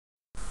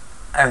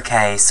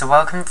Okay, so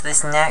welcome to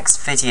this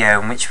next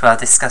video in which we are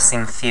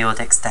discussing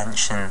field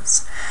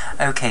extensions.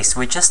 Okay,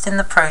 so we're just in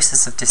the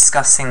process of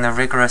discussing the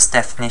rigorous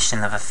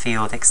definition of a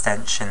field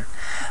extension.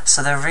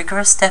 So the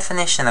rigorous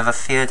definition of a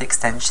field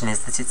extension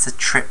is that it's a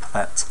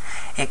triplet.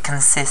 It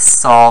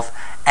consists of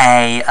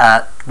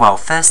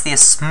firstly a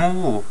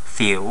small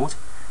field,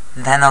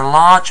 then a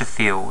larger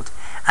field,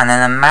 and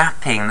then a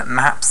mapping that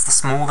maps the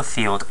smaller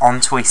field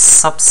onto a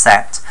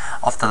subset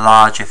of the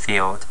larger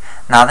field.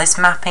 Now this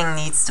mapping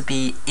needs to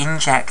be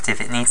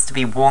injective, it needs to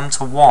be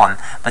one-to-one,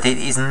 but it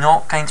is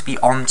not going to be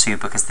onto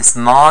because this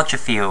larger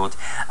field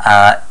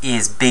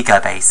is bigger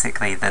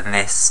basically than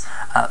this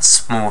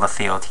smaller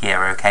field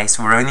here, okay?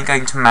 So we're only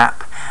going to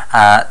map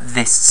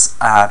this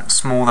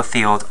smaller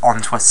field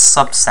onto a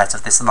subset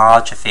of this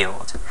larger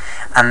field.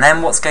 And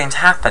then what's going to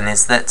happen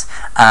is that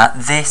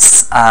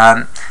this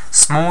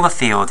smaller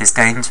field is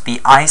going to be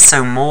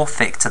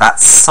isomorphic to that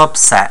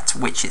subset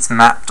which it's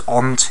mapped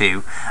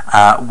onto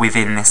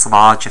within this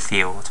larger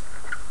field.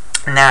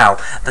 Now,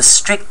 the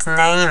strict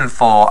name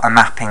for a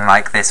mapping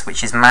like this,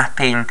 which is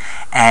mapping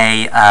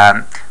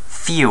a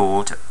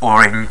field,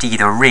 or indeed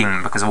a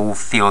ring, because all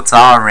fields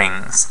are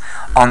rings,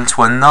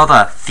 onto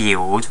another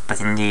field,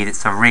 but indeed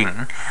it's a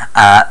ring,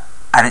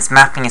 and it's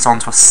mapping it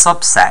onto a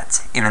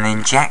subset in an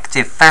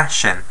injective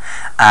fashion,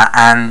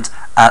 and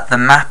the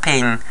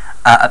mapping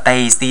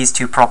obeys these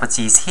two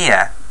properties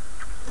here,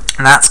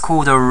 and that's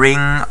called a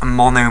ring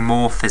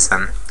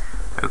monomorphism.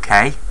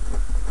 Okay?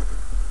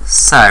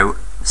 So,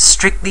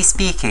 strictly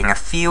speaking, a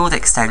field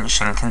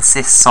extension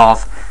consists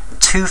of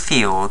two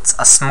fields,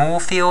 a small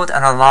field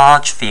and a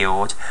large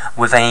field,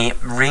 with a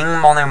ring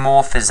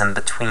monomorphism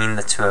between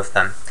the two of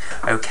them.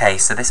 Okay,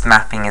 so this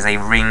mapping is a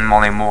ring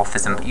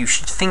monomorphism, but you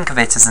should think of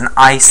it as an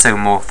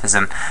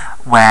isomorphism,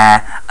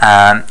 where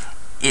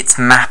it's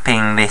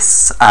mapping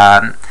this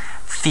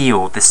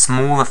field, this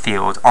smaller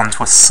field,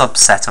 onto a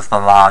subset of the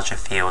larger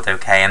field,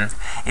 okay? And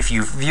if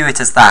you view it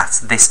as that,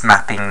 this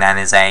mapping then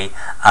is a is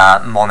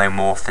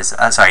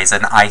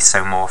an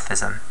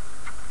isomorphism.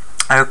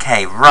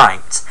 Okay,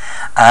 right.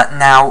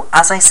 Now,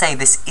 as I say,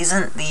 this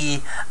isn't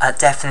the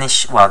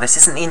definition, well, this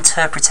isn't the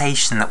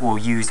interpretation that we'll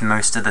use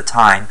most of the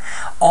time.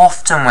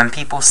 Often when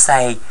people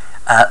say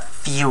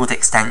field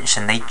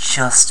extension, they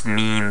just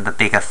mean the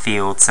bigger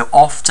field. So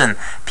often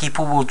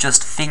people will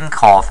just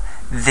think of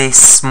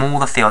this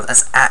smaller field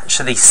as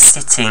actually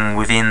sitting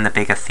within the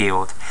bigger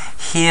field.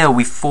 Here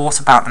we've thought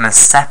about them as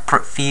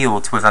separate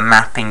fields with a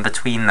mapping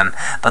between them,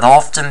 but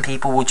often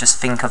people will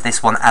just think of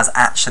this one as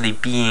actually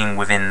being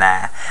within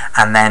there,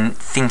 and then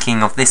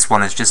thinking of this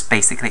one as just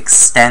basically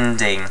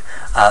extending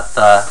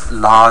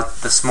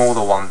the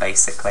smaller one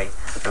basically,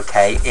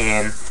 okay,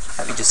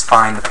 let me just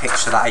find the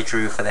picture that I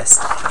drew for this.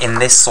 In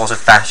this sort of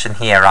fashion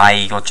here,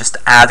 i.e. you're just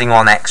adding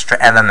on extra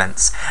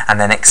elements and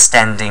then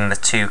extending the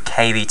two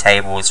Cayley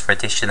tables for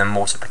addition and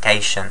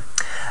multiplication.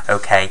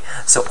 Okay,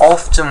 so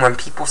often when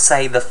people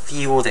say the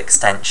field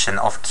extension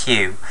of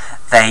Q,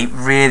 they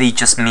really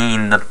just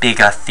mean the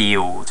bigger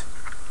field.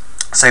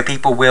 So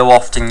people will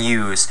often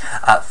use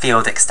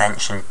field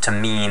extension to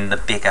mean the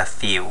bigger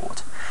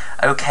field.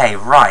 Okay,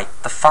 right,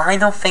 the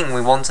final thing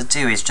we want to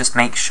do is just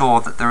make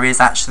sure that there is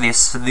actually a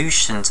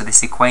solution to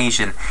this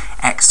equation,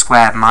 x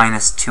squared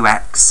minus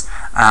 2x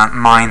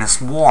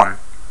minus 1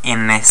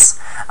 in this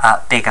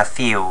bigger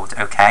field,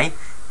 okay?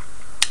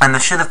 And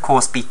there should of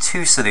course be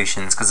two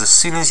solutions, because as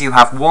soon as you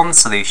have one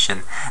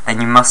solution,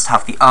 then you must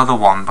have the other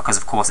one, because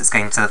of course it's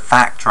going to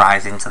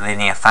factorize into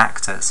linear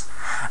factors.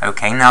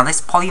 Okay, now this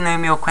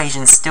polynomial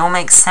equation still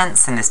makes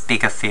sense in this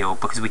bigger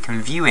field, because we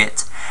can view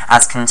it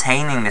as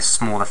containing this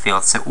smaller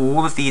field. So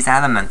all of these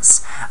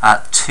elements,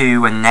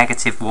 2 and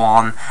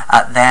 -1,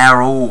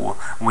 they're all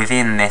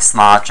within this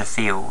larger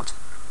field.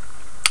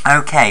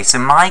 Okay, so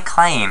my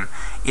claim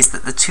is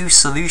that the two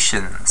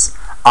solutions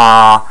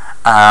are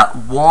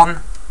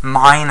 1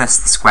 minus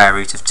the square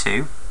root of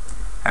 2,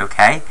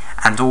 okay,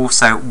 and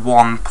also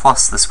 1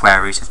 plus the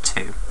square root of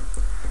 2.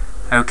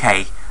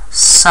 Okay,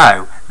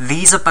 so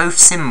these are both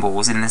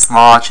symbols in this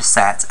larger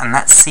set, and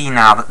let's see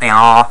now that they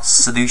are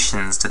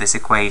solutions to this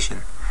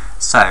equation.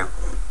 So,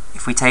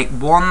 if we take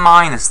 1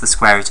 minus the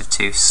square root of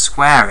 2,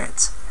 square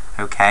it,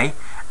 okay,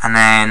 and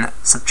then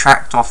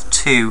subtract off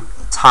 2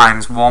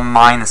 times 1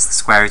 minus the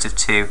square root of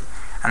 2,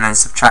 and then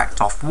subtract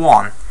off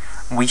 1,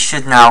 we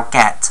should now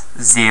get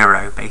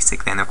 0,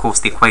 basically, and of course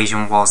the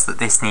equation was that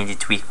this needed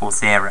to equal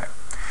 0.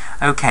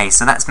 Okay,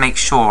 so let's make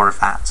sure of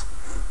that.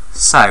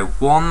 So,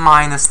 1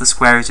 minus the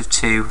square root of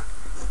 2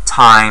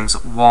 times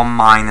 1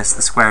 minus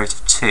the square root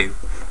of 2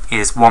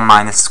 is 1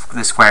 minus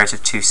the square root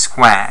of 2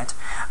 squared.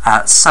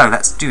 So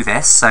let's do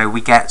this. So we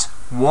get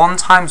 1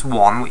 times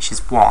 1, which is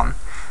 1.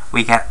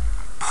 We get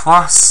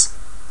plus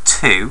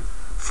 2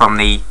 from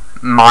the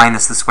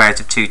minus the square root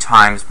of 2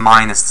 times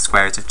minus the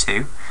square root of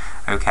 2.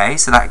 Okay,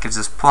 so that gives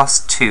us plus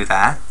 2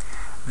 there.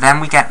 Then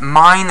we get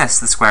minus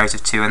the square root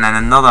of 2, and then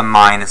another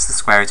minus the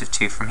square root of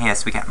 2 from here.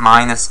 So we get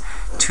minus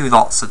 2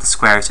 lots of the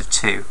square root of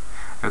 2.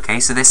 Okay,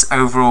 so this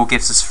overall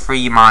gives us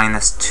 3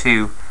 minus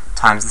 2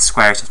 times the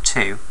square root of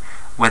 2.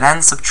 We're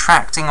then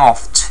subtracting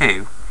off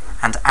 2,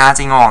 and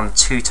adding on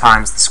 2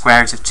 times the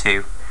square root of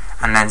 2,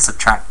 and then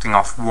subtracting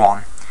off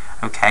 1.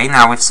 Okay,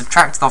 now we've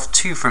subtracted off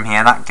 2 from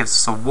here, that gives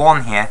us a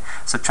 1 here.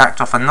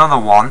 Subtract off another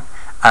 1,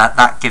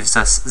 that gives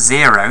us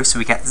 0, so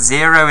we get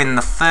 0 in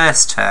the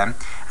first term,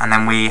 and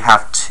then we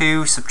have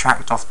 2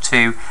 subtract off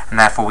 2, and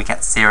therefore we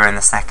get 0 in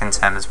the second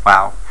term as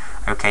well.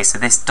 Okay, so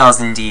this does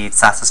indeed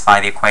satisfy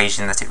the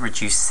equation that it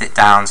reduces it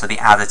down to the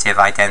additive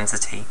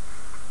identity.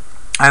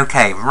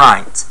 Okay,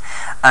 right.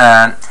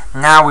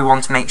 Now we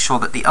want to make sure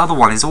that the other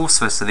one is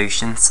also a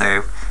solution,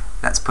 so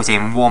let's put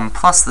in 1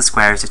 plus the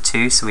square root of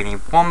 2, so we need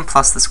 1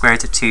 plus the square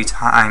root of 2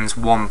 times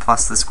 1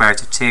 plus the square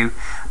root of 2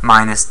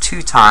 minus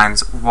 2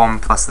 times 1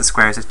 plus the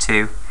square root of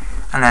 2,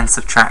 and then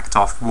subtract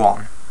off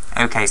 1.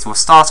 Okay, so we'll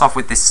start off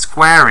with this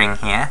squaring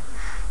here.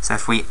 So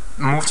if we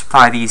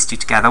multiply these two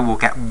together, we'll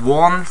get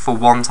 1 for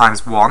 1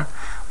 times 1,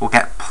 we'll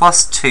get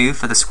plus 2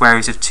 for the square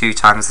root of 2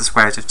 times the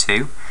square root of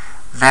 2,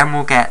 then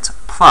we'll get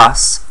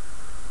plus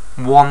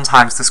 1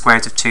 times the square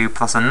root of 2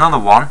 plus another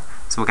 1,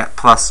 so we'll get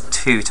plus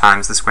 2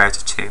 times the square root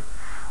of 2.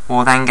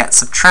 We'll then get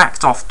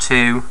subtract off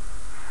 2,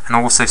 and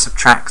also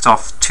subtract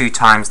off 2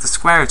 times the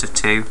square root of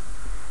 2,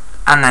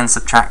 and then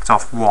subtract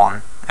off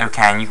 1.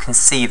 Okay, and you can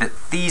see that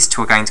these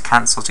two are going to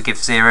cancel to give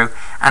 0,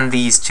 and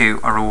these two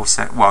are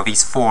also, well,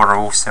 these 4 are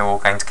also all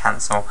going to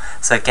cancel.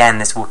 So again,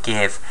 this will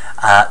give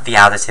the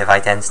additive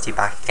identity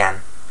back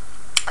again.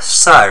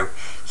 So,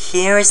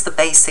 here is the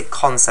basic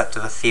concept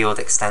of a field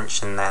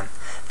extension then.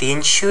 The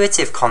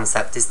intuitive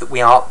concept is that we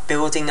are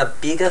building a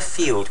bigger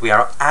field, we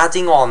are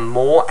adding on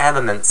more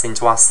elements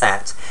into our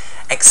set,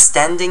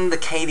 extending the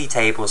Cayley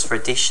tables for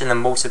addition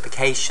and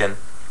multiplication.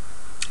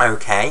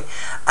 Okay,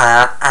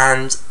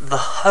 and the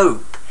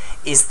hope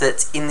is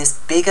that in this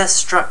bigger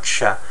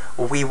structure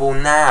we will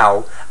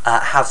now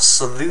have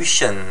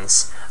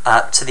solutions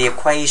to the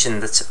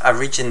equation that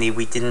originally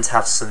we didn't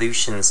have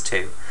solutions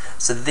to.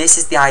 So this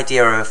is the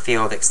idea of a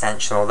field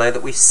extension, although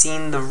that we've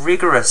seen the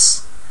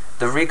rigorous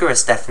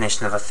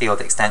definition of a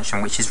field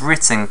extension, which is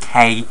written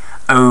K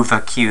over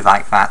Q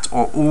like that,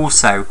 or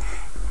also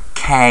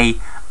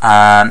K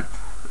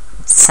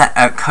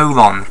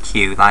colon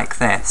Q like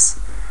this.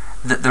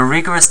 The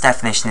rigorous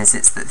definition is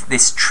it's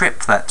this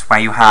triplet where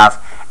you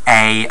have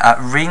a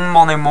ring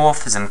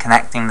monomorphism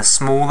connecting the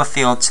smaller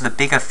field to the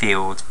bigger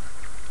field,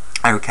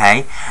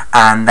 okay,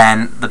 and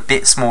then the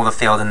bit smaller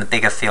field and the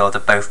bigger field are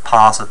both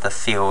part of the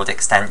field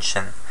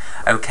extension,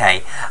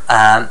 okay.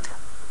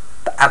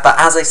 But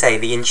as I say,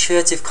 the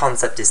intuitive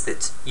concept is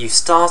that you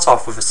start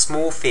off with a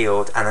small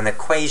field and an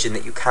equation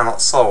that you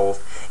cannot solve.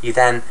 You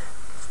then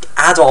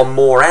add on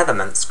more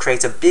elements,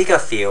 create a bigger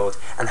field,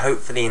 and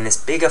hopefully in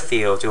this bigger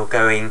field you're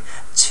going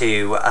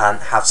to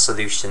have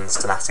solutions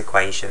to that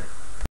equation.